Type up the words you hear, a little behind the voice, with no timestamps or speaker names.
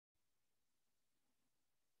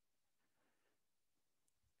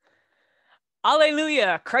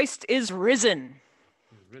Alleluia, Christ is risen.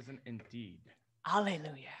 Is risen indeed.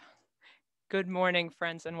 Alleluia. Good morning,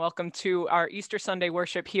 friends, and welcome to our Easter Sunday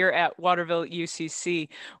worship here at Waterville UCC.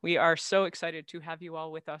 We are so excited to have you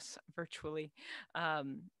all with us virtually.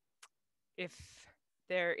 If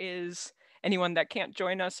there is anyone that can't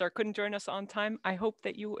join us or couldn't join us on time, I hope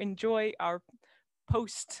that you enjoy our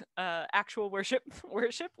post actual worship.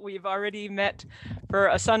 We've already met for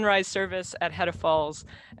a sunrise service at Hedda Falls,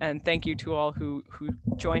 and thank you to all who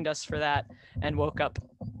joined us for that and woke up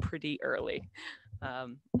pretty early.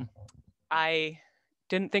 I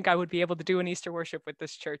didn't think I would be able to do an Easter worship with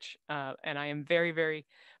this church, and I am very, very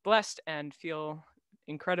blessed and feel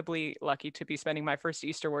incredibly lucky to be spending my first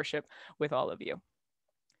Easter worship with all of you.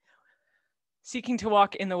 Seeking to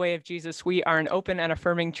walk in the way of Jesus, we are an open and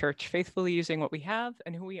affirming church, faithfully using what we have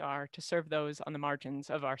and who we are to serve those on the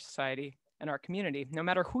margins of our society and our community. No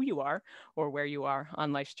matter who you are or where you are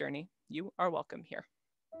on life's journey, you are welcome here.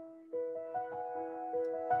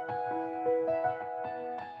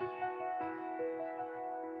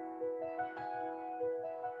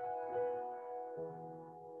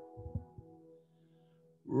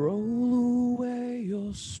 Roll away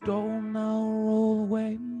your stone, I'll roll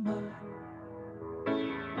away mine.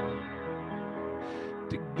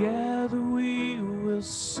 Together we will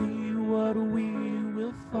see what we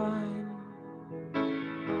will find.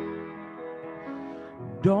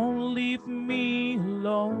 Don't leave me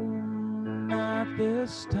alone at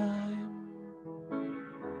this time,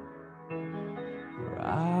 for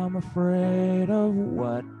I'm afraid of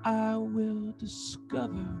what I will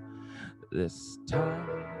discover this time.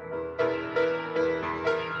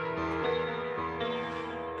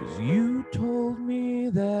 'Cause you told me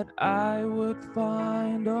that I would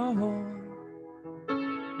find a home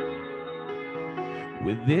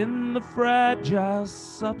within the fragile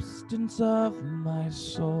substance of my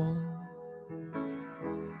soul.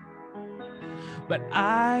 But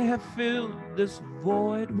I have filled this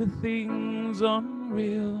void with things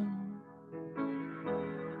unreal,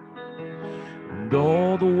 and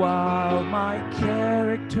all the while my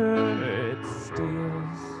character it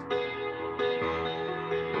steals.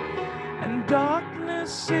 And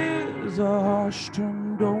darkness is a harsh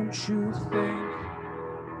term, don't you think?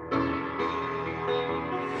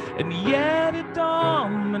 And yet it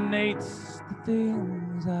dominates the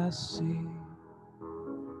things I see.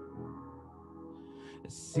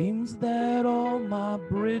 It seems that all my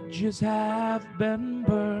bridges have been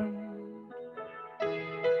burned,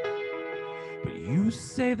 but you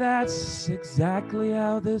say that's exactly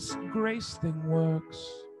how this grace thing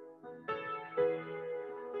works.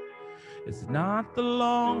 It's not the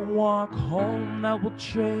long walk home that will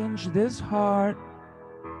change this heart,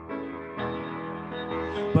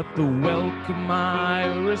 but the welcome I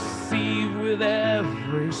receive with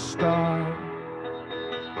every start.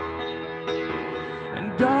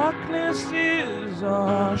 And darkness is a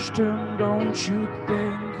harsh term, don't you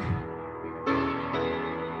think?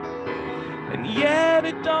 And yet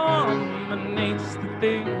it dominates the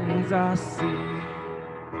things I see.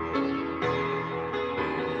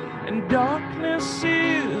 And darkness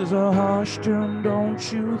is a harsh term, don't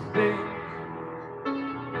you think?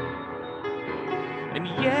 And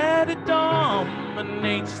yet it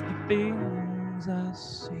dominates the things I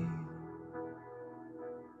see.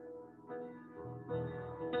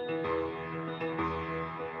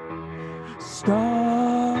 Stars,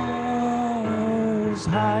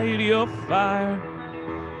 hide your fire.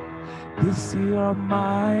 These are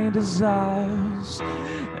my desires,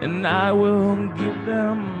 and I will give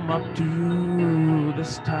them up to you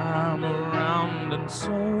this time around. And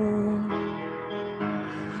so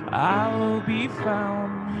I'll be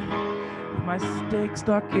found with my stake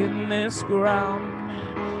stuck in this ground,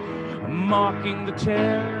 marking the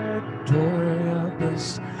territory of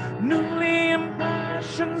this newly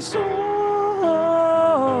impassioned soul.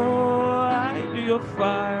 Hide your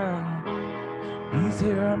fire. These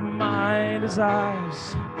here are my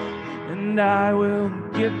desires, and I will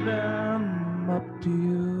give them up to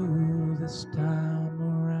you this time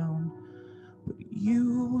around. But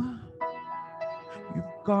you've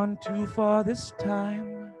gone too far this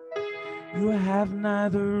time. You have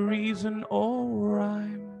neither reason or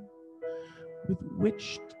rhyme with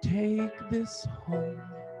which to take this home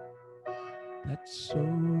that's so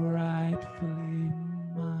rightfully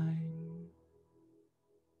mine.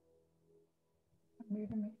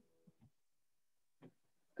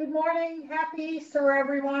 Good morning, happy Easter,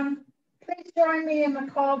 everyone. Please join me in the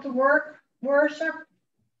call to worship.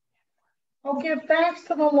 Oh, give thanks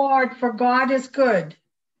to the Lord, for God is good.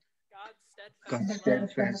 God's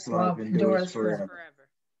steadfast love endures forever.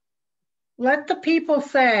 Let the people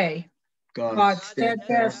say, God's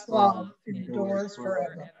steadfast love endures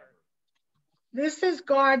forever. This is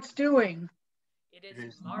God's doing. It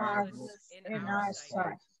is marvelous in our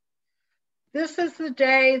sight. This is the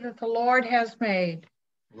day that the Lord has made.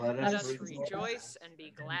 Let us rejoice and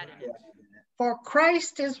be glad in it. For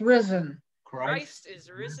Christ is risen. Christ is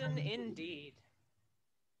risen indeed.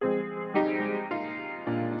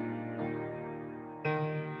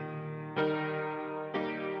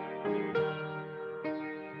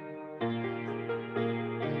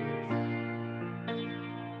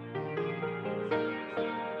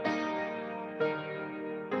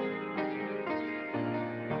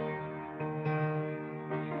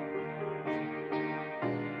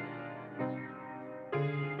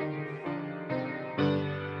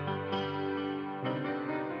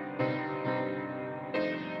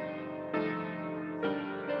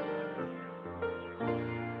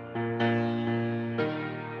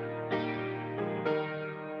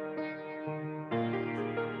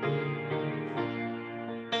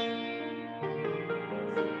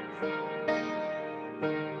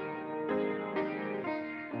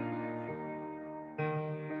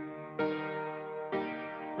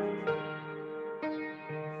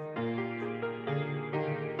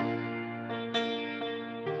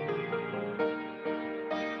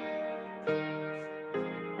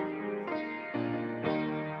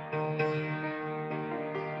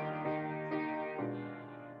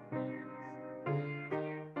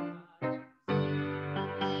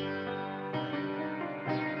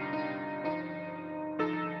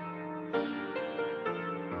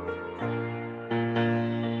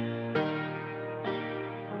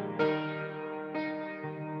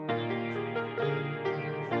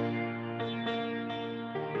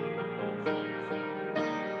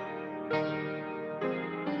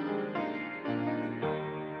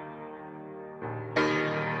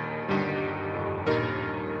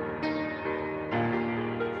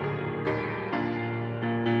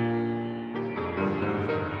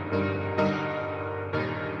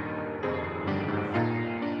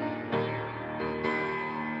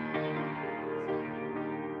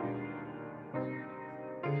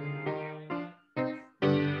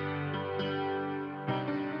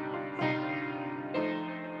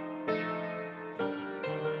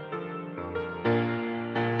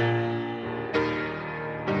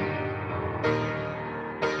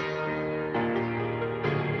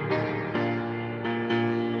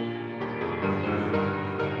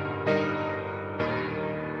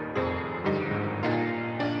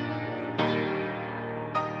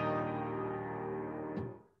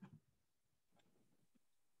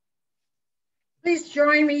 Please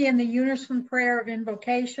join me in the unison prayer of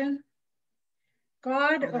invocation.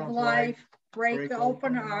 God of life, break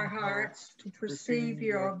open our hearts to perceive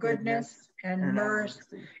your goodness and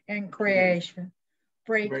mercy in creation.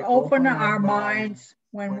 Break open our minds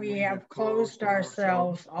when we have closed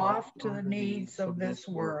ourselves off to the needs of this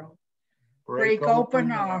world. Break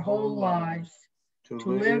open our whole lives to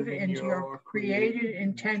live into your created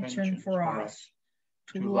intention for us,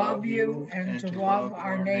 to love you and to love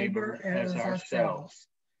our neighbor as ourselves.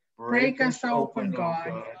 Break us open,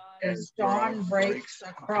 God, as dawn breaks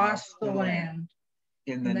across the land.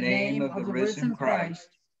 In the name of the risen Christ,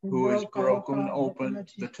 who has broken open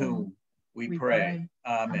the tomb, we pray.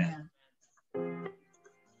 Amen.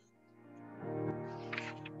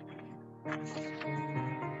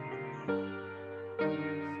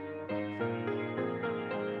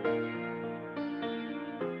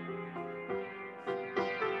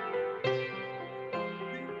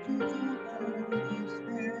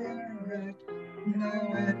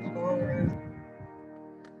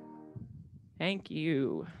 Thank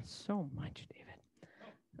you so much, David.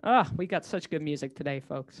 Ah, we got such good music today,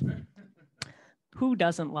 folks. Who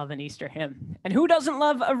doesn't love an Easter hymn? And who doesn't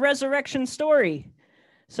love a resurrection story?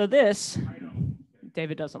 So this,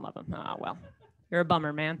 David doesn't love them. Ah, well, you're a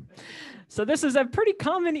bummer, man. So this is a pretty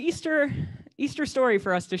common Easter story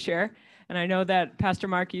for us to share. And I know that Pastor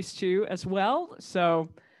Mark used to as well. So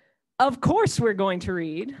of course we're going to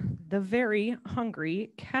read The Very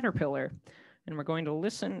Hungry Caterpillar. And we're going to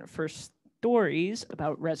listen for stories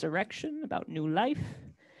about resurrection, about new life,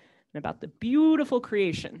 and about the beautiful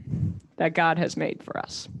creation that God has made for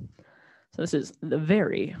us. So this is The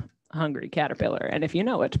Very Hungry Caterpillar. And if you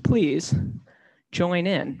know it, please join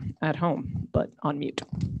in at home, but on mute.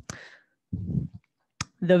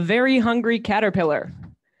 The Very Hungry Caterpillar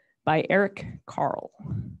by Eric Carle.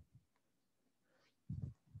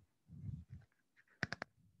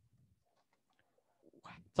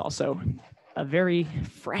 It's also a very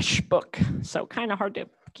fresh book, so kind of hard to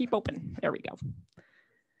keep open. There we go.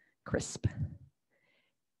 Crisp.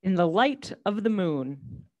 In the light of the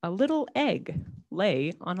moon, a little egg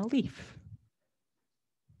lay on a leaf.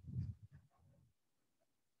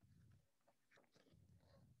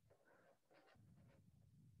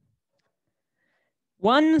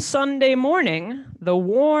 One Sunday morning, the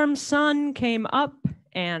warm sun came up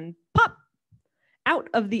and pop! Out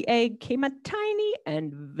of the egg came a tiny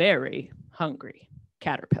and very hungry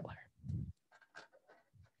caterpillar.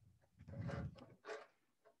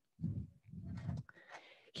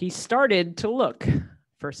 He started to look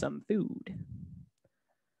for some food.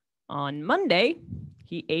 On Monday,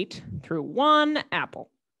 he ate through one apple,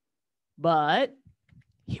 but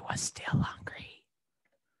he was still hungry.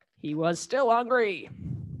 He was still hungry.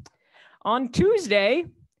 On Tuesday,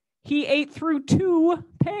 he ate through 2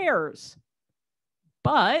 pears,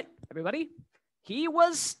 but everybody, he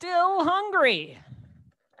was still hungry.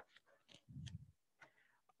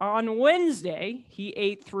 On Wednesday, he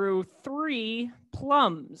ate through 3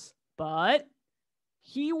 plums, but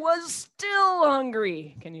he was still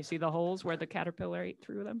hungry. Can you see the holes where the caterpillar ate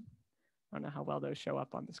through them? I don't know how well those show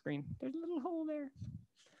up on the screen. There's a little hole there.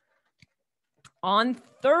 On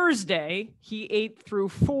Thursday, he ate through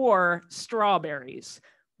 4 strawberries,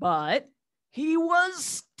 but he was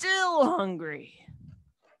still hungry.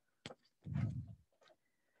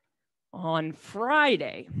 On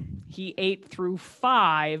Friday, he ate through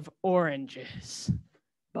 5 oranges,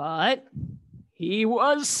 but he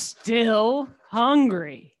was still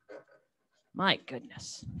hungry. My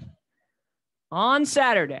goodness. On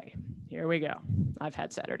Saturday, here we go. I've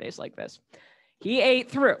had Saturdays like this. He ate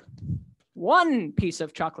through 1 piece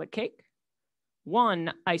of chocolate cake,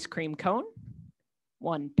 1 ice cream cone,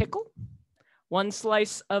 1 pickle, 1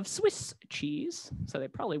 slice of Swiss cheese, so they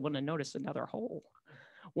probably wouldn't have noticed another hole,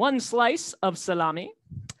 1 slice of salami,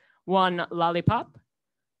 1 lollipop,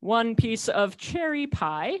 1 piece of cherry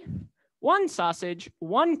pie, 1 sausage,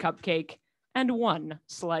 1 cupcake, and 1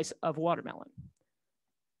 slice of watermelon.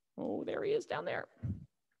 Oh, there he is down there.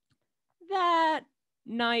 That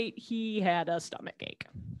night, he had a stomach ache.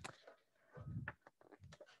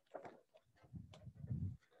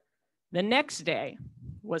 The next day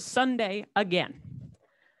was Sunday again.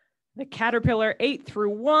 The caterpillar ate through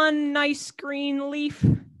 1 nice green leaf,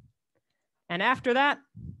 and after that,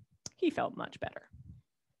 he felt much better.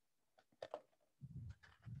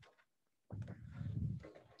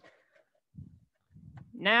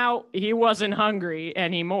 Now he wasn't hungry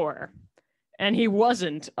anymore, and he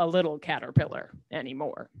wasn't a little caterpillar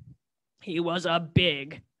anymore. He was a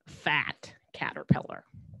big, fat caterpillar.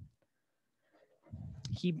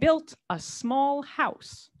 He built a small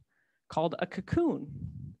house called a cocoon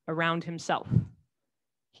around himself.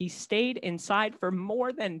 He stayed inside for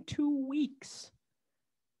more than 2 weeks.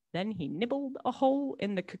 Then he nibbled a hole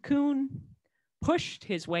in the cocoon, pushed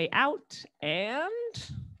his way out, and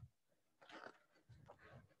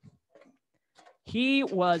he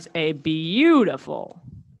was a beautiful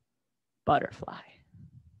butterfly.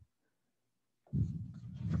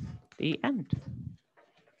 The end.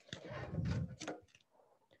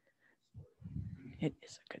 It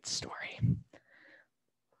is a good story.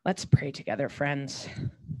 Let's pray together, friends.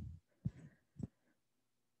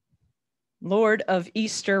 Lord of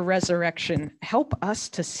Easter resurrection, help us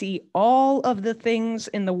to see all of the things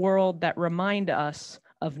in the world that remind us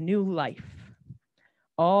of new life.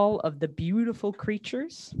 All of the beautiful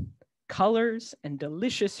creatures, colors, and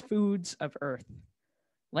delicious foods of earth.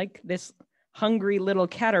 Like this hungry little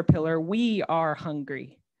caterpillar, we are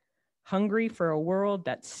hungry. Hungry for a world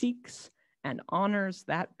that seeks and honors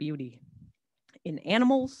that beauty in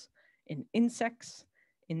animals, in insects,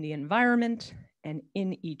 in the environment, and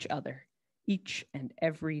in each other, each and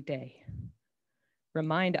every day.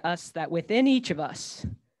 Remind us that within each of us,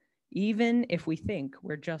 even if we think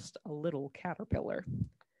we're just a little caterpillar,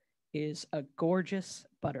 is a gorgeous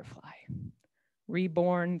butterfly,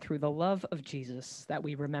 reborn through the love of Jesus that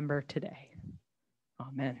we remember today.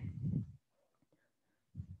 Amen.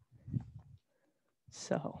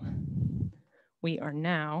 So, we are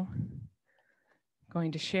now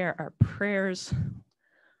going to share our prayers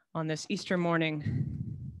on this Easter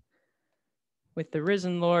morning with the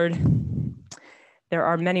risen Lord. There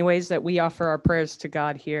are many ways that we offer our prayers to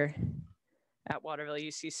God here at Waterville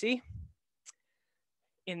UCC.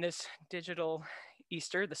 In this digital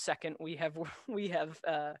Easter, the second we have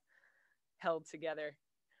held together,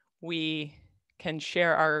 we can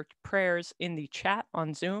share our prayers in the chat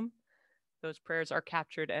on Zoom. Those prayers are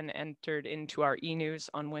captured and entered into our e-news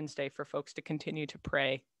on Wednesday for folks to continue to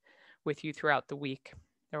pray with you throughout the week.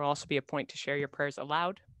 There will also be a point to share your prayers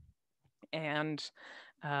aloud and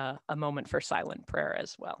a moment for silent prayer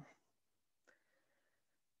as well.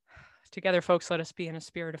 Together, folks, let us be in a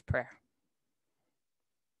spirit of prayer.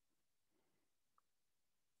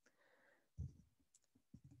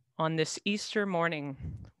 On this Easter morning,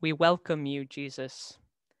 we welcome you, Jesus,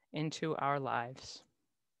 into our lives.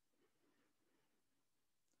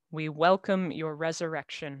 We welcome your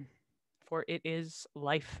resurrection, for it is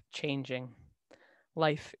life-changing,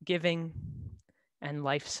 life-giving, and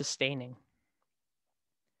life-sustaining.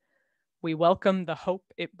 We welcome the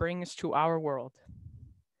hope it brings to our world.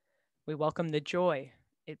 We welcome the joy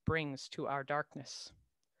it brings to our darkness.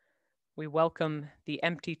 We welcome the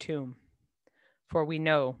empty tomb, for we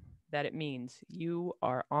know that it means you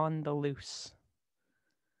are on the loose.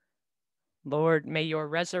 Lord, may your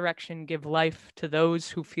resurrection give life to those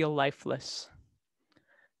who feel lifeless,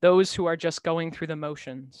 those who are just going through the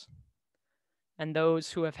motions, and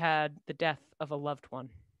those who have had the death of a loved one.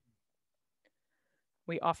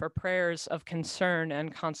 We offer prayers of concern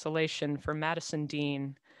and consolation for Madison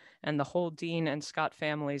Dean and the whole Dean and Scott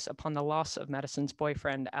families upon the loss of Madison's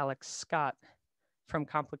boyfriend, Alex Scott, from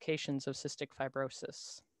complications of cystic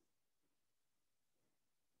fibrosis.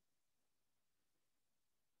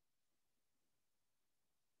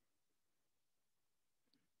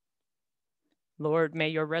 Lord, may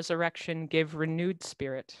your resurrection give renewed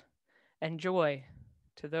spirit and joy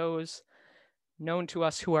to those known to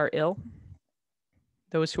us who are ill,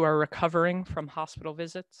 those who are recovering from hospital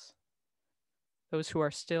visits, those who are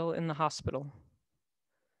still in the hospital,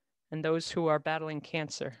 and those who are battling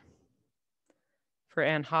cancer. For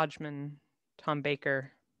Ann Hodgman, Tom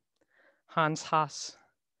Baker, Hans Haas,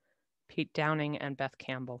 Pete Downing, and Beth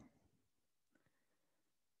Campbell.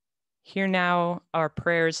 Hear now our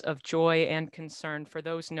prayers of joy and concern for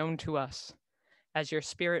those known to us, as your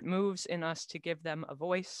Spirit moves in us to give them a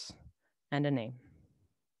voice and a name.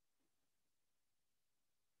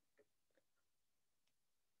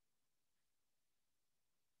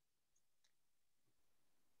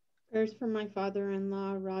 Prayers for my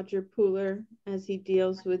father-in-law, Roger Pooler, as he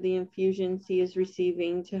deals with the infusions he is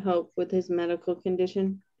receiving to help with his medical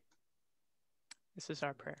condition. This is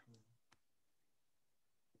our prayer.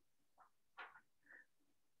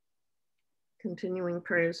 Continuing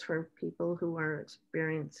prayers for people who are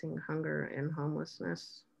experiencing hunger and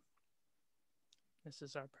homelessness. This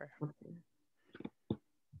is our prayer. Okay.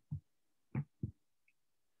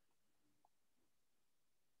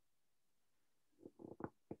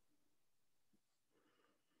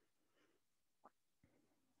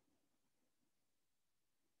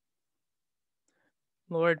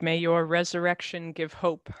 Lord, may your resurrection give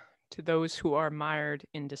hope to those who are mired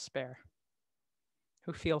in despair,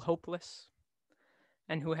 who feel hopeless,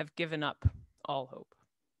 and who have given up all hope.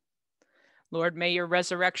 Lord, may your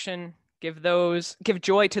resurrection give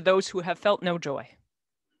joy to those who have felt no joy,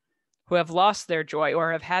 who have lost their joy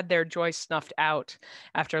or have had their joy snuffed out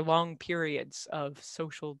after long periods of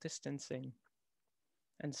social distancing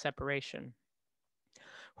and separation,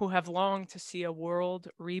 who have longed to see a world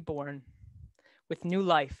reborn with new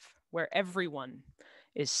life where everyone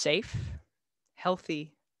is safe,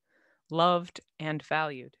 healthy, loved, and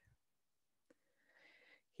valued.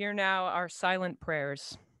 Hear now our silent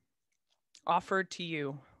prayers offered to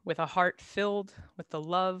you with a heart filled with the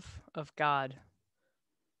love of God,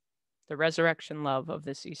 the resurrection love of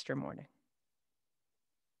this Easter morning.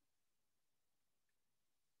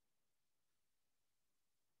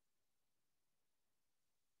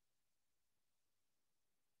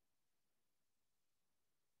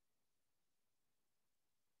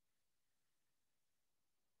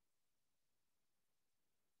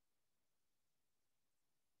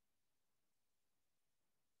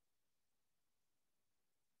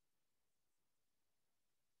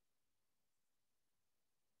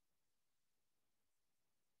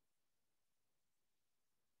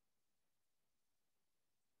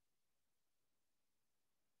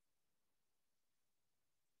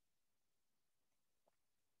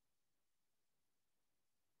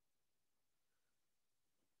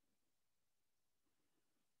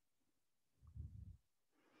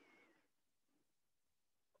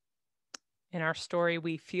 In our story,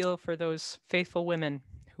 we feel for those faithful women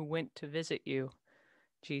who went to visit you,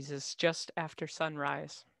 Jesus, just after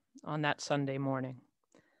sunrise on that Sunday morning,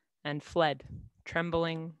 and fled,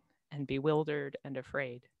 trembling and bewildered and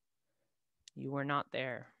afraid. You were not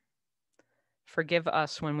there. Forgive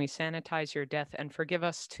us when we sanitize your death, and forgive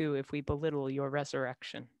us too if we belittle your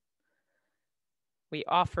resurrection. We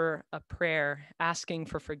offer a prayer asking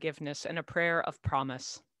for forgiveness and a prayer of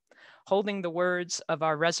promise, holding the words of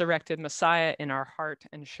our resurrected Messiah in our heart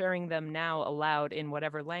and sharing them now aloud in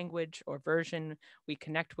whatever language or version we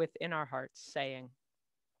connect with in our hearts, saying,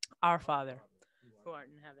 Our Father, who art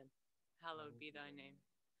in heaven, hallowed be thy name.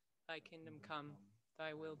 Thy kingdom come,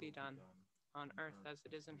 thy will be done, on earth as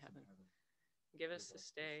it is in heaven. Give us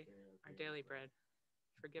this day our daily bread.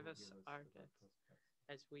 forgive us our debts,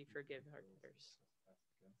 as we forgive our debtors.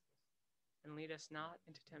 And lead us not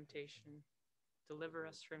into temptation. Deliver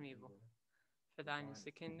us from evil. For thine is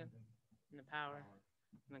the kingdom, and the power,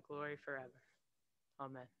 and the glory forever.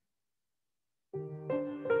 Amen.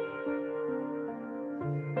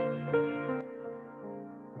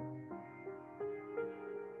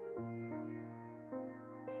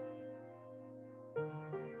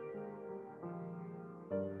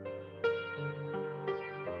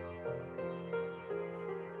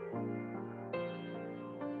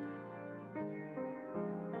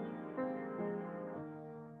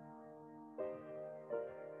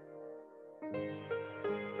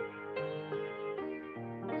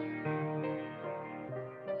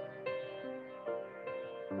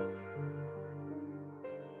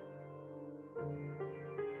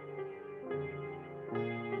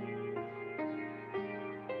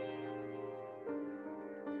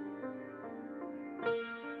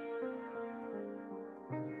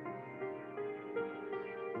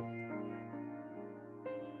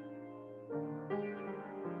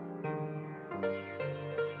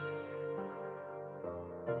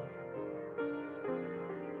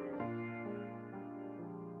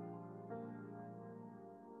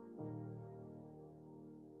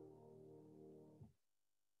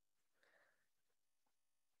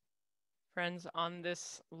 Friends, on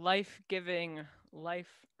this life-giving,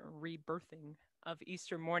 life-rebirthing of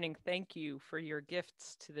Easter morning, thank you for your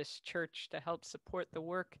gifts to this church to help support the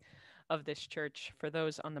work of this church for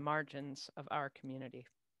those on the margins of our community.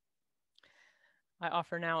 I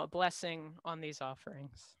offer now a blessing on these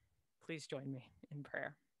offerings. Please join me in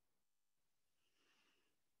prayer.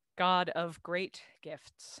 God of great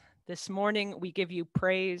gifts, this morning we give you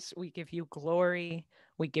praise, we give you glory,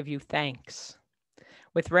 we give you thanks.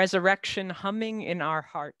 With resurrection humming in our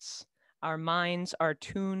hearts, our minds are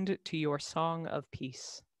tuned to your song of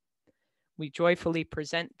peace. We joyfully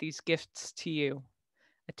present these gifts to you,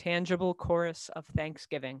 a tangible chorus of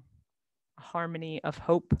thanksgiving, a harmony of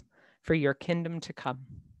hope for your kingdom to come.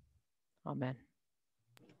 Amen.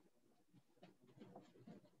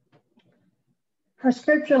 Our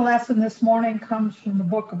scripture lesson this morning comes from the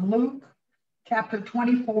book of Luke, chapter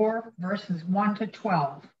 24, verses 1 to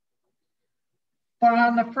 12. But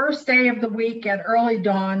on the first day of the week at early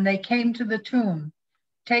dawn, they came to the tomb,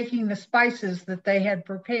 taking the spices that they had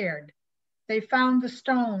prepared. They found the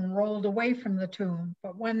stone rolled away from the tomb,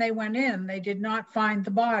 but when they went in, they did not find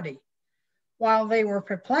the body. While they were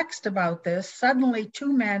perplexed about this, suddenly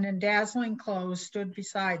 2 men in dazzling clothes stood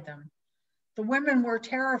beside them. The women were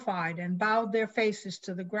terrified and bowed their faces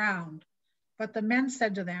to the ground. But the men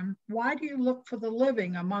said to them, "Why do you look for the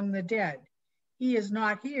living among the dead? He is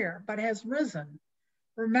not here, but has risen.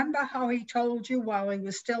 Remember how he told you while he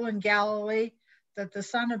was still in Galilee that the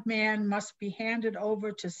Son of Man must be handed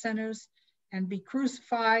over to sinners and be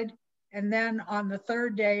crucified, and then on the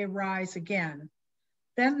third day rise again."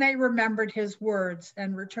 Then they remembered his words,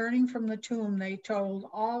 and returning from the tomb, they told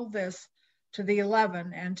all this to the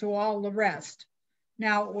 11 and to all the rest.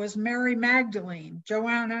 Now it was Mary Magdalene,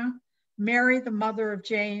 Joanna, Mary the mother of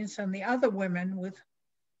James, and the other women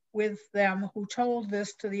with them who told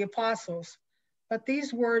this to the apostles. But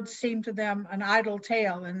these words seemed to them an idle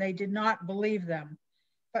tale, and they did not believe them.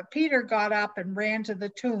 But Peter got up and ran to the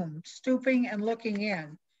tomb, stooping and looking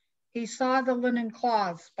in. He saw the linen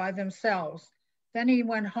cloths by themselves. Then he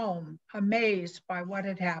went home, amazed by what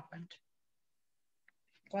had happened.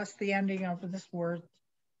 Bless the ending of this word,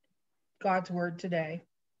 God's word today.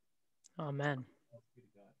 Amen.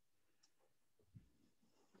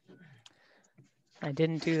 I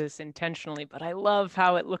didn't do this intentionally, but I love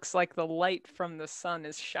how it looks like the light from the sun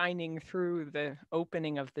is shining through the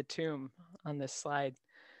opening of the tomb on this slide.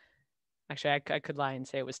 Actually, I could lie and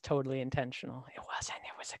say it was totally intentional. It wasn't.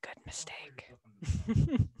 It was a good mistake.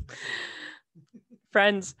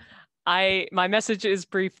 Friends, my message is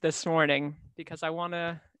brief this morning because I want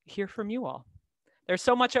to hear from you all. There's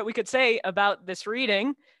so much that we could say about this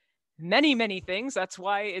reading. Many, many things. That's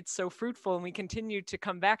why it's so fruitful, and we continue to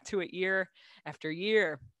come back to it year after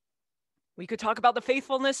year. We could talk about the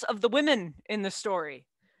faithfulness of the women in the story.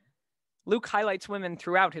 Luke highlights women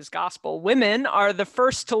throughout his gospel. Women are the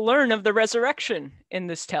first to learn of the resurrection in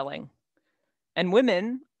this telling, and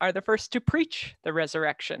women are the first to preach the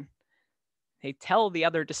resurrection. They tell the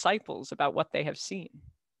other disciples about what they have seen.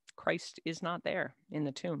 Christ is not there in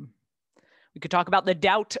the tomb. We could talk about the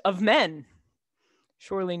doubt of men.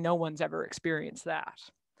 Surely no one's ever experienced that.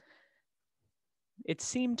 It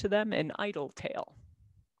seemed to them an idle tale.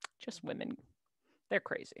 Just women. They're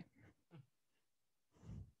crazy.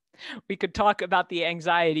 We could talk about the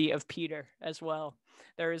anxiety of Peter as well.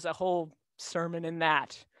 There is a whole sermon in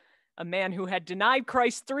that. A man who had denied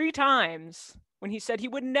Christ 3 times when he said he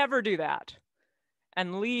would never do that,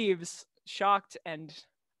 and leaves shocked and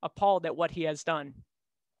appalled at what he has done.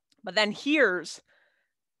 But then hears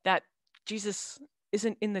that Jesus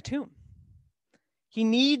isn't in the tomb. He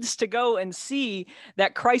needs to go and see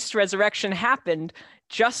that Christ's resurrection happened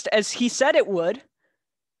just as he said it would,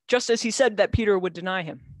 just as he said that Peter would deny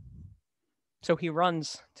him. So he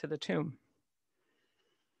runs to the tomb.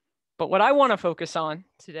 But what I want to focus on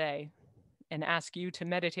today and ask you to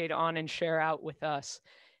meditate on and share out with us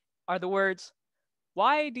are the words,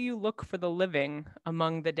 "Why do you look for the living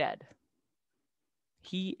among the dead?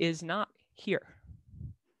 He is not here.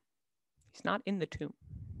 He's not in the tomb.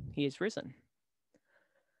 He is risen."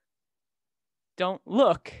 Don't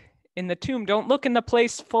look in the tomb. Don't look in the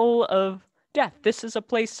place full of death. This is a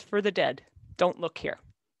place for the dead. Don't look here.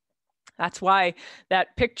 That's why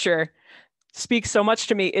that picture speaks so much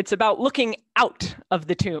to me. It's about looking out of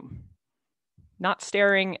the tomb, not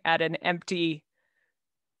staring at an empty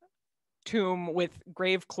tomb with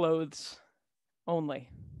grave clothes only.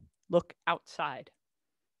 Look outside.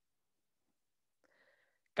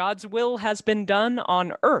 God's will has been done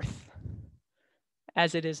on earth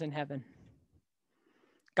as it is in heaven.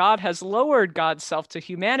 God has lowered God's self to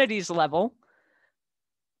humanity's level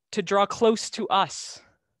to draw close to us.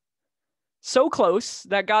 So close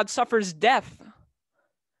that God suffers death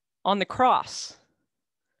on the cross,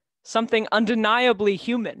 something undeniably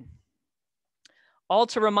human, all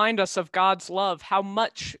to remind us of God's love, how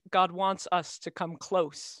much God wants us to come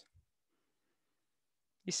close.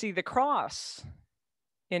 You see, the cross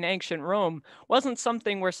in ancient Rome wasn't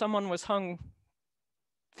something where someone was hung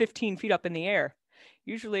 15 feet up in the air.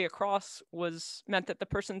 Usually a cross meant that the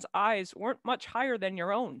person's eyes weren't much higher than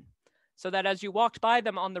your own, so that as you walked by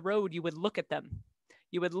them on the road, you would look at them.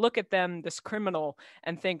 You would look at them, this criminal,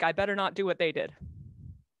 and think, I better not do what they did.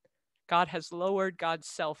 God has lowered God's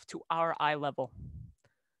self to our eye level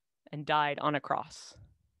and died on a cross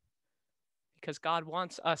because God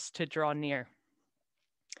wants us to draw near.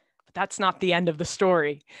 But that's not the end of the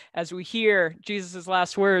story. As we hear Jesus'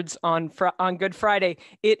 last words on Good Friday,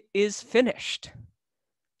 it is finished.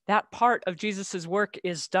 That part of Jesus' work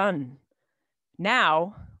is done.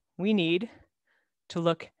 Now we need to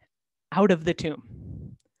look out of the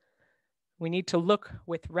tomb. We need to look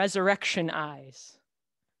with resurrection eyes.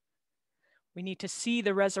 We need to see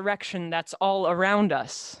the resurrection that's all around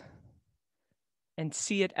us and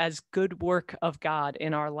see it as good work of God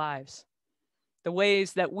in our lives. The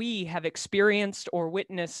ways that we have experienced or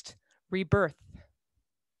witnessed rebirth,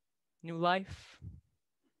 new life,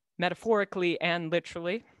 metaphorically and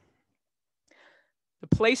literally. The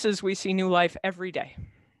places we see new life every day.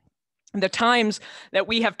 The times that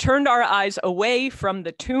we have turned our eyes away from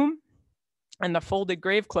the tomb and the folded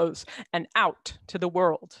grave clothes and out to the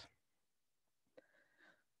world.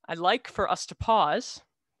 I'd like for us to pause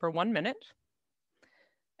for 1 minute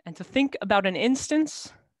and to think about an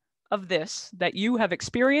instance of this that you have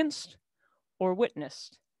experienced or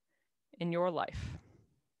witnessed in your life.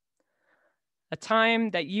 A time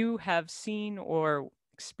that you have seen or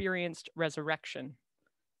experienced resurrection.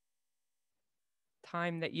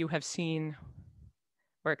 Time that you have seen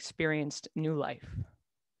or experienced new life.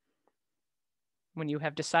 When you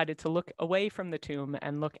have decided to look away from the tomb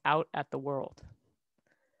and look out at the world.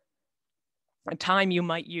 A time you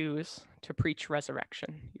might use to preach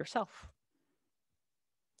resurrection yourself.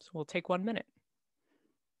 So we'll take 1 minute.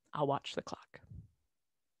 I'll watch the clock.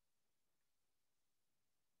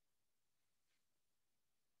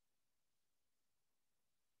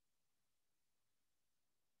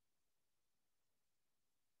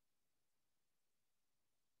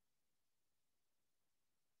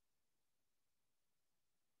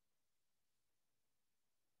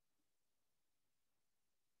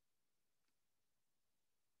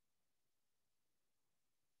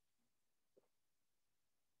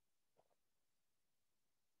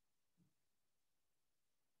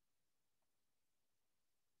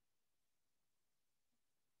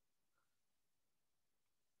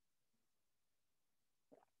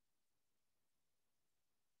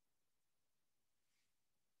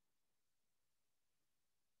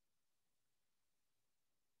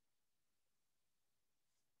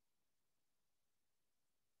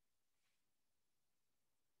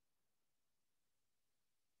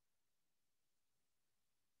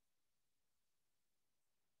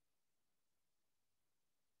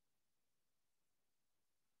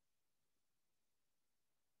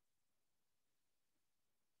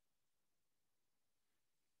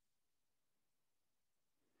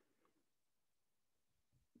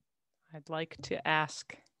 I'd like to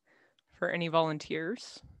ask for any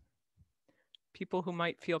volunteers people who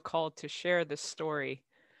might feel called to share this story,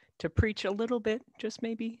 to preach a little bit, just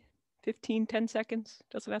maybe 10 seconds,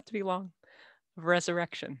 doesn't have to be long, of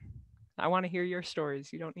resurrection. I want to hear your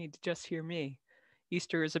stories. You don't need to just hear me.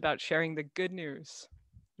 Easter is about sharing the good news,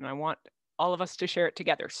 and I want all of us to share it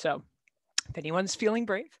together. So if anyone's feeling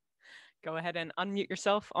brave, go ahead and unmute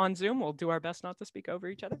yourself on Zoom. We'll do our best not to speak over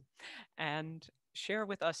each other, and share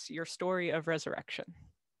with us your story of resurrection.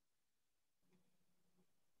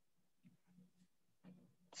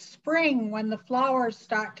 Spring, when the flowers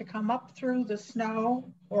start to come up through the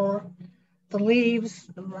snow or the leaves,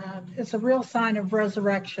 it's a real sign of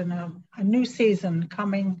resurrection, a new season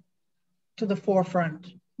coming to the forefront,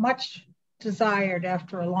 much desired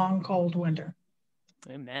after a long, cold winter.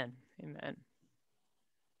 Amen. Amen.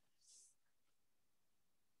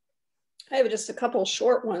 I have just a couple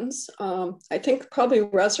short ones. I think probably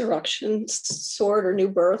resurrection, sword, or new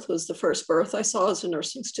birth was the first birth I saw as a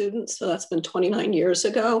nursing student. So that's been 29 years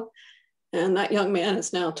ago. And that young man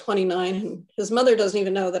is now 29. And his mother doesn't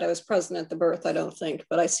even know that I was present at the birth, I don't think.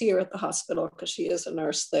 But I see her at the hospital because she is a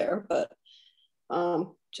nurse there. But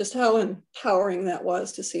just how empowering that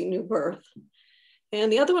was to see new birth. And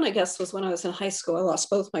the other one, I guess, was when I was in high school. I lost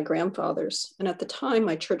both my grandfathers. And at the time,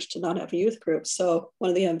 my church did not have a youth group. So one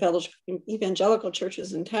of the evangelical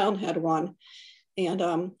churches in town had one,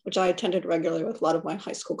 and which I attended regularly with a lot of my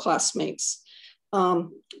high school classmates.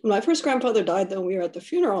 When my first grandfather died, though, we were at the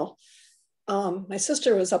funeral. My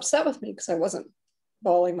sister was upset with me because I wasn't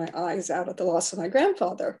bawling my eyes out at the loss of my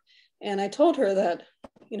grandfather. And I told her that,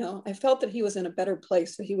 you know, I felt that he was in a better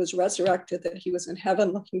place, that he was resurrected, that he was in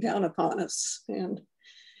heaven looking down upon us. And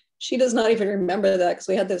she does not even remember that because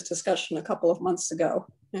we had this discussion a couple of months ago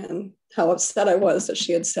and how upset I was that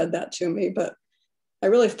she had said that to me. But I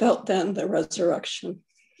really felt then the resurrection.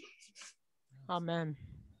 Amen.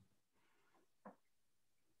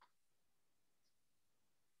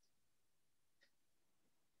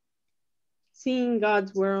 Seeing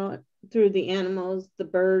God's world through the animals, the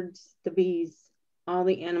birds, the bees, all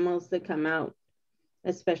the animals that come out,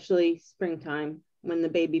 especially springtime when the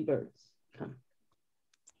baby birds come.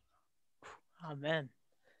 Amen.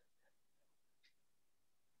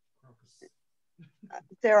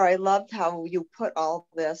 Sarah, I loved how you put all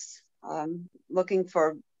this, looking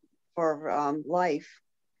for life.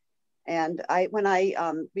 And when I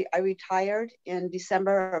retired in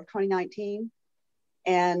December of 2019,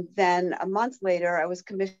 and then a month later, I was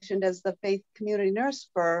commissioned as the faith community nurse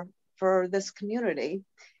for this community.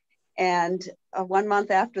 And 1 month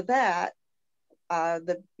after that,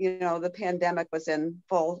 the pandemic was in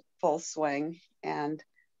full swing, and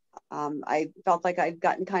I felt like I'd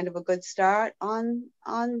gotten kind of a good start on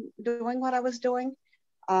doing what I was doing,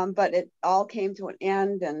 but it all came to an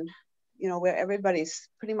end, and where everybody's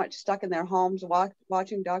pretty much stuck in their homes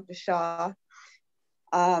watching Dr. Shaw.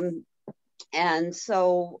 And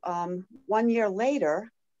so 1 year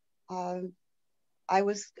later, I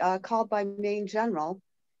was called by Maine General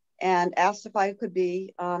and asked if I could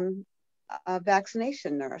be a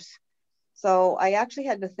vaccination nurse. So I actually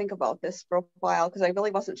had to think about this for a while because I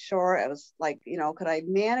really wasn't sure. It was like, could I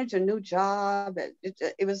manage a new job?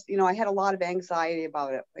 It was, I had a lot of anxiety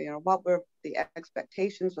about it. What were the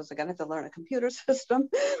expectations? Was I going to have to learn a computer system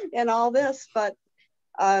and all this? But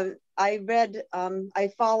I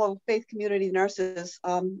follow faith community nurses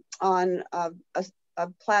on a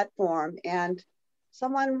platform, and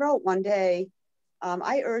someone wrote one day,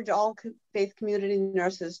 I urge all faith community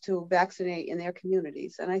nurses to vaccinate in their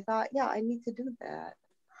communities. And I thought, yeah, I need to do that.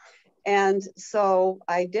 And so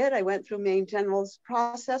I did. I went through Maine General's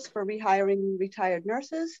process for rehiring retired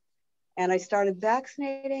nurses, and I started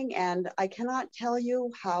vaccinating, and I cannot tell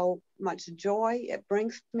you how much joy it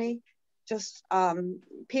brings me. Just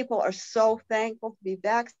people are so thankful to be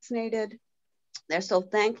vaccinated. They're so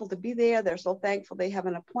thankful to be there. They're so thankful they have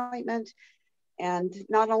an appointment. And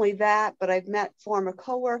not only that, but I've met former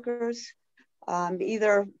coworkers.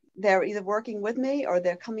 They're either working with me or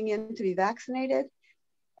they're coming in to be vaccinated.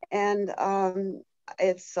 And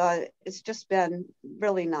it's just been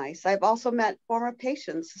really nice. I've also met former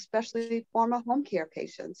patients, especially former home care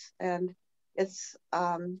patients. And it's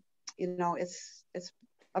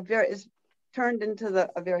turned into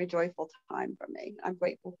a very joyful time for me. I'm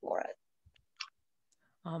grateful for it.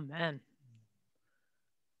 Amen.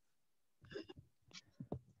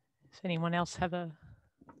 Does anyone else have a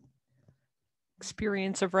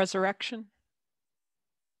experience of resurrection?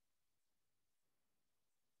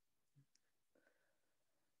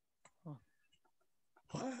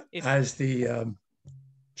 As the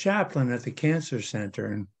chaplain at the cancer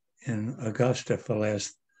center in Augusta for the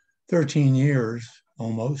last 13 years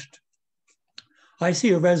almost, I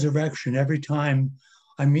see a resurrection every time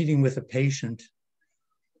I'm meeting with a patient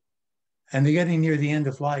and they're getting near the end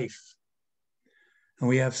of life. And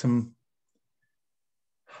we have sometimes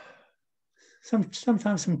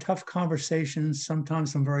some tough conversations,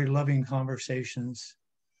 sometimes some very loving conversations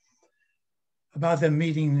about them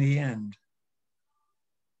meeting the end.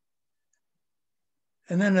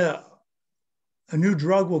 And then a new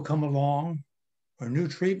drug will come along, or a new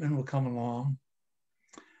treatment will come along,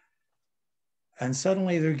 and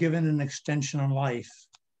suddenly they're given an extension of life,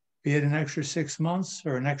 be it an extra 6 months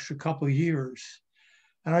or an extra couple of years.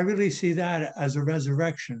 And I really see that as a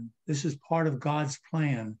resurrection. This is part of God's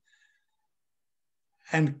plan.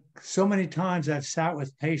 And so many times I've sat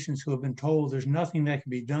with patients who have been told there's nothing that can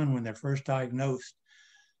be done when they're first diagnosed.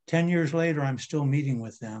 10 years later, I'm still meeting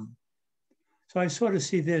with them. So I sort of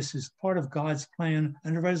see this as part of God's plan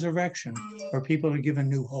and a resurrection where people are given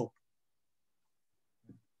new hope.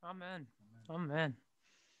 Amen. Amen.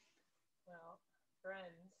 Well,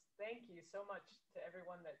 friends, thank you so much to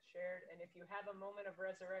everyone that shared. And if you have a moment of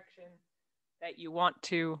resurrection that you want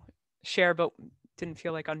to share, but didn't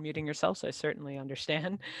feel like unmuting yourselves, I certainly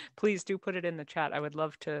understand. Please do put it in the chat. I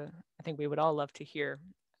think we would all love to hear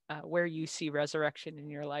where you see resurrection in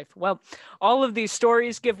your life. Well, all of these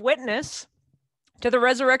stories give witness to the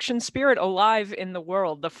resurrection spirit alive in the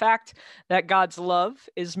world. The fact that God's love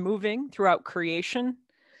is moving throughout creation,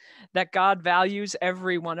 that God values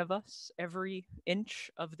every one of us, every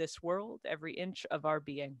inch of this world, every inch of our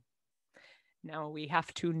being. Now we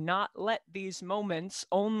have to not let these moments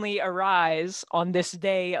only arise on this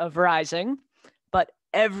day of rising, but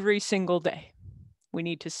every single day. We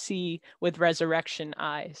need to see with resurrection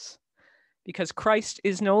eyes, because Christ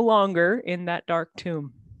is no longer in that dark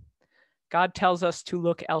tomb. God tells us to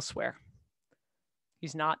look elsewhere.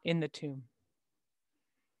 He's not in the tomb.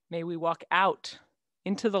 May we walk out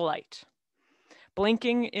into the light,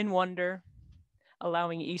 blinking in wonder,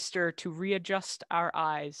 allowing Easter to readjust our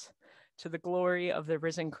eyes to the glory of the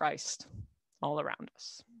risen Christ all around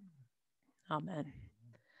us. Amen.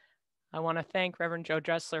 I want to thank Reverend Joe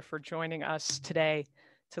Dressler for joining us today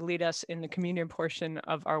to lead us in the communion portion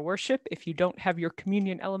of our worship. If you don't have your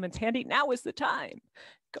communion elements handy, now is the time.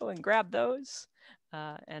 Go and grab those,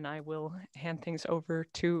 and I will hand things over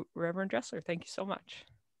to Reverend Dressler. Thank you so much.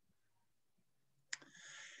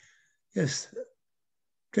 Yes,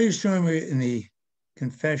 please join me in the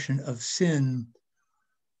confession of sin.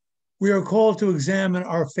 We are called to examine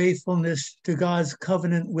our faithfulness to God's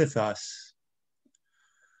covenant with us.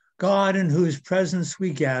 God, in whose presence we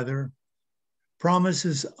gather,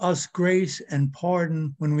 promises us grace and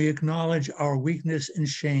pardon when we acknowledge our weakness and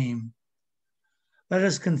shame. Let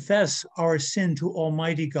us confess our sin to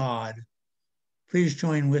Almighty God. Please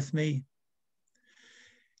join with me.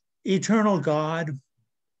 Eternal God,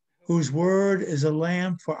 whose word is a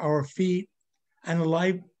lamp for our feet and a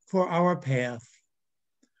light for our path,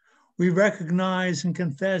 we recognize and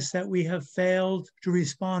confess that we have failed to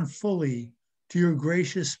respond fully to your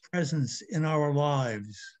gracious presence in our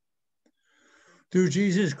lives. Through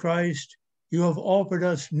Jesus Christ, you have offered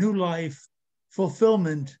us new life,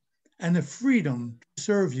 fulfillment, and the freedom to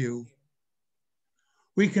serve you.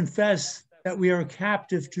 We confess that we are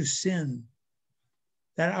captive to sin,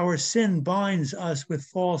 that our sin binds us with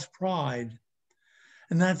false pride,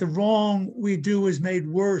 and that the wrong we do is made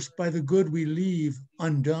worse by the good we leave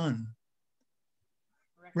undone.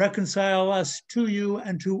 Reconcile us to you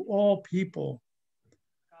and to all people.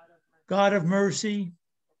 God of mercy,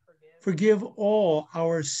 forgive all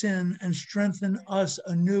our sin and strengthen us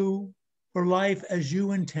anew for life as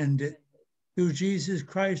you intended. Through Jesus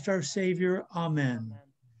Christ our Savior, amen.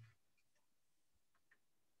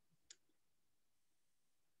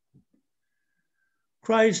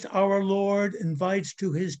 Christ our Lord invites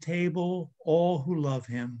to his table all who love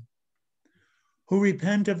him, who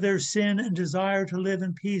repent of their sin and desire to live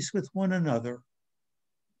in peace with one another.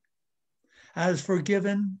 As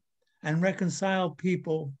forgiven and reconciled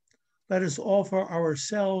people, let us offer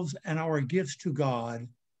ourselves and our gifts to God.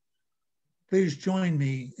 Please join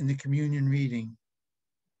me in the communion reading.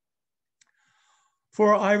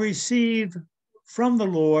 For I received from the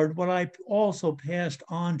Lord what I also passed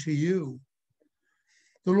on to you.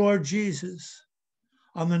 The Lord Jesus,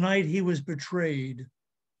 on the night he was betrayed,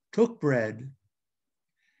 took bread,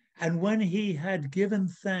 and when he had given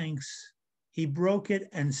thanks, he broke it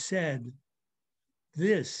and said,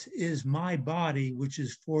 "This is my body, which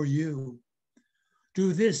is for you.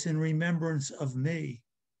 Do this in remembrance of me."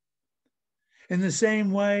 In the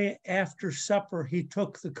same way, after supper, he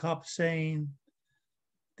took the cup, saying,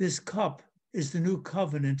 "This cup is the new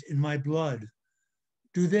covenant in my blood.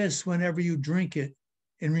 Do this whenever you drink it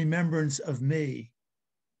in remembrance of me.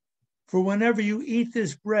 For whenever you eat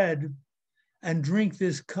this bread and drink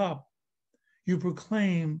this cup, you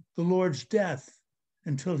proclaim the Lord's death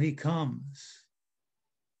until he comes.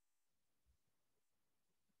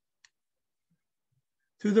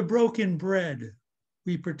 Through the broken bread,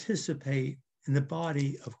 we participate in the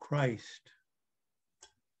body of Christ.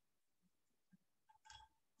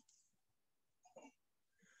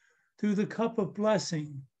 Through the cup of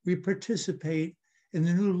blessing, we participate in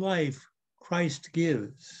the new life Christ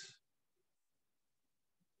gives.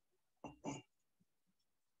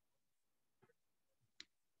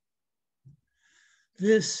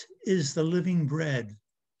 This is the living bread,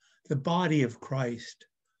 the body of Christ.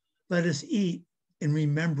 Let us eat in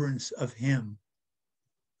remembrance of him.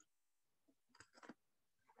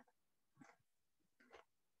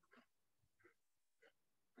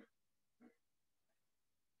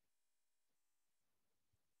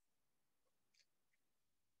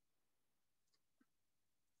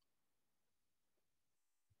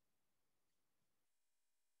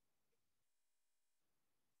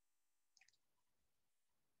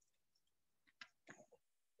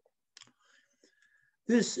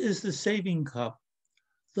 This is the saving cup,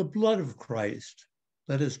 the blood of Christ.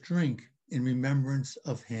 Let us drink in remembrance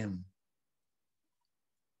of him.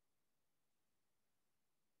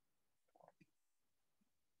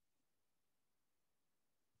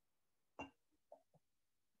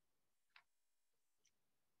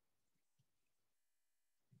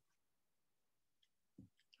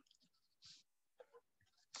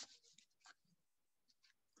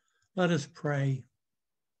 Let us pray.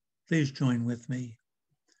 Please join with me.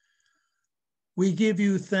 We give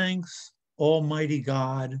you thanks, Almighty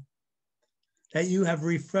God, that you have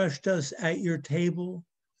refreshed us at your table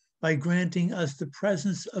by granting us the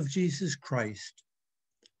presence of Jesus Christ.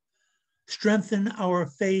 Strengthen our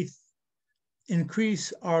faith,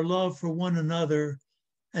 increase our love for one another,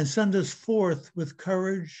 and send us forth with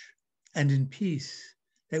courage and in peace,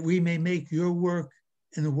 that we may make your work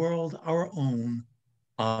in the world our own.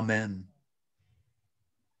 Amen.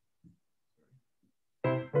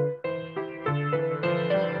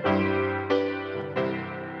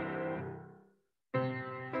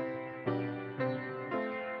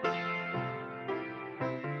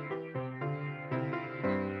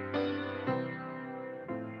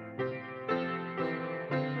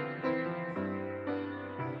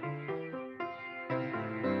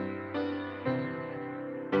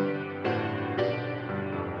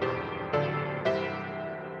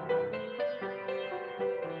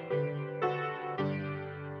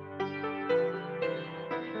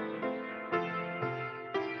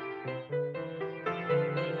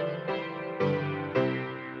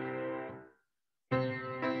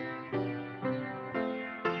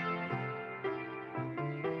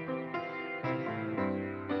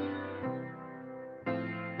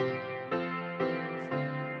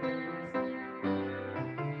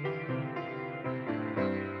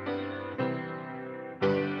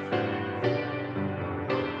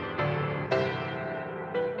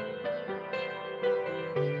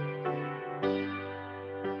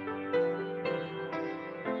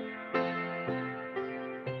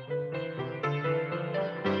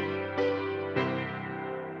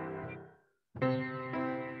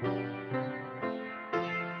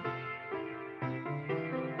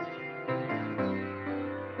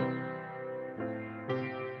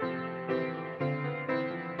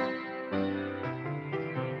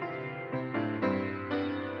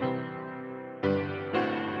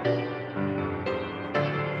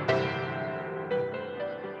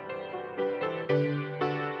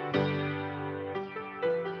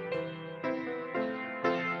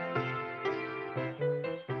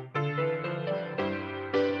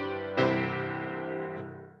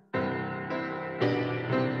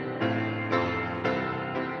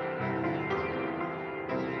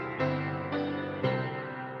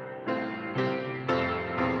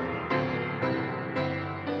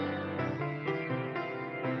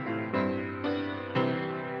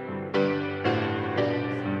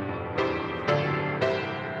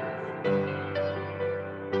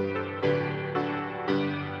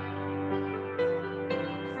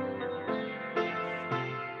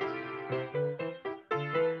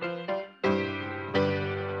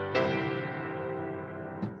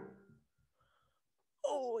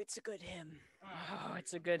 It's a good hymn. Oh,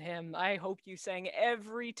 it's a good hymn. I hope you sang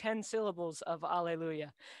every 10 syllables of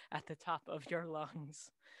Alleluia at the top of your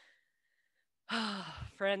lungs.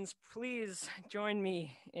 Friends, please join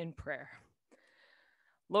me in prayer.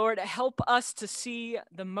 Lord, help us to see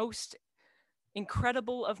the most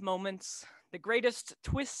incredible of moments, the greatest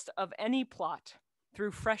twist of any plot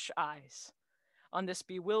through fresh eyes. on this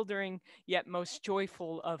bewildering yet most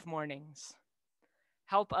joyful of mornings.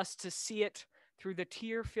 Help us to see it through the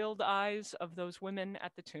tear-filled eyes of those women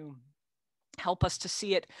at the tomb. Help us to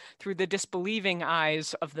see it through the disbelieving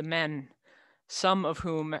eyes of the men, some of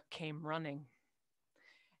whom came running.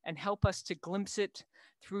 And help us to glimpse it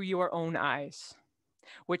through your own eyes,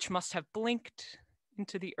 which must have blinked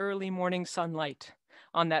into the early morning sunlight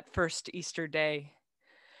on that first Easter day,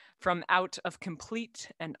 from out of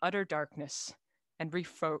complete and utter darkness, and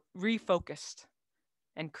refocused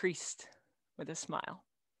and creased with a smile.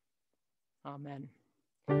 Amen.